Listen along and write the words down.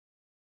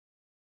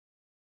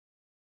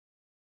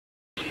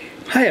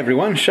Hi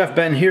everyone, Chef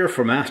Ben here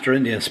for Master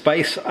Indian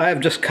Spice. I've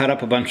just cut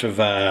up a bunch of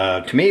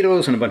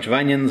tomatoes and a bunch of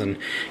onions and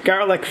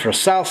garlic for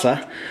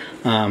salsa.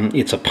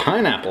 It's a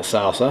pineapple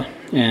salsa,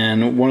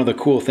 and one of the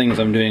cool things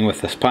I'm doing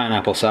with this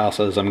pineapple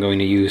salsa is I'm going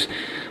to use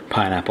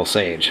pineapple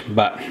sage.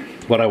 But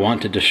what I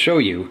wanted to show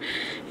you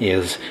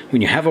is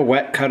when you have a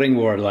wet cutting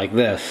board like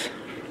this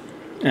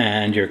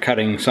and you're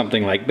cutting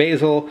something like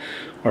basil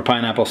or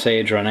pineapple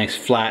sage or a nice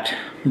flat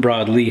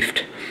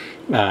broad-leafed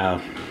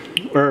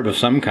herb of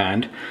some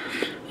kind,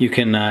 you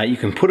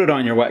can put it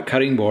on your wet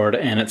cutting board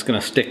and it's going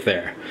to stick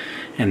there.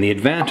 And the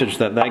advantage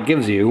that that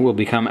gives you will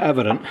become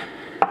evident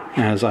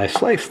as I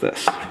slice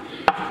this.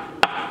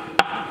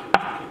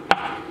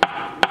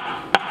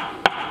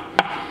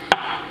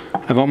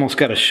 I've almost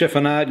got a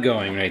chiffonade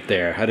going right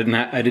there. I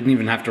didn't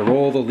even have to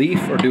roll the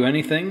leaf or do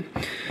anything.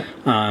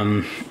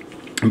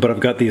 But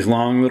I've got these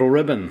long little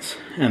ribbons,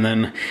 and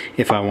then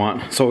if I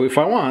want,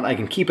 I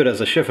can keep it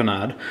as a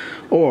chiffonade,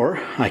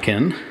 or I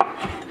can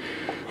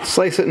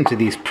slice it into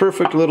these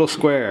perfect little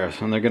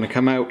squares, and they're going to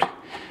come out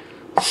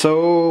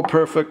so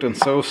perfect and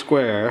so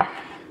square,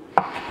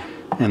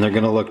 and they're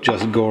going to look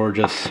just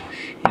gorgeous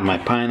in my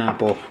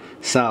pineapple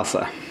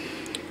salsa.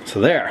 So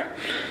there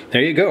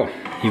you go.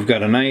 You've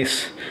got a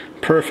nice,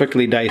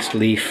 perfectly diced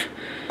leaf,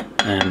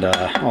 and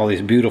all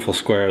these beautiful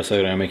squares that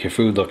are going to make your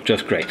food look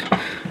just great.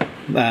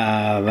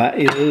 That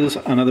is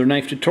another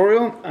knife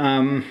tutorial.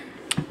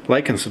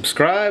 Like and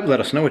subscribe, let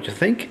us know what you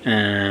think,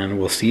 and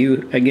we'll see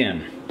you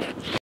again.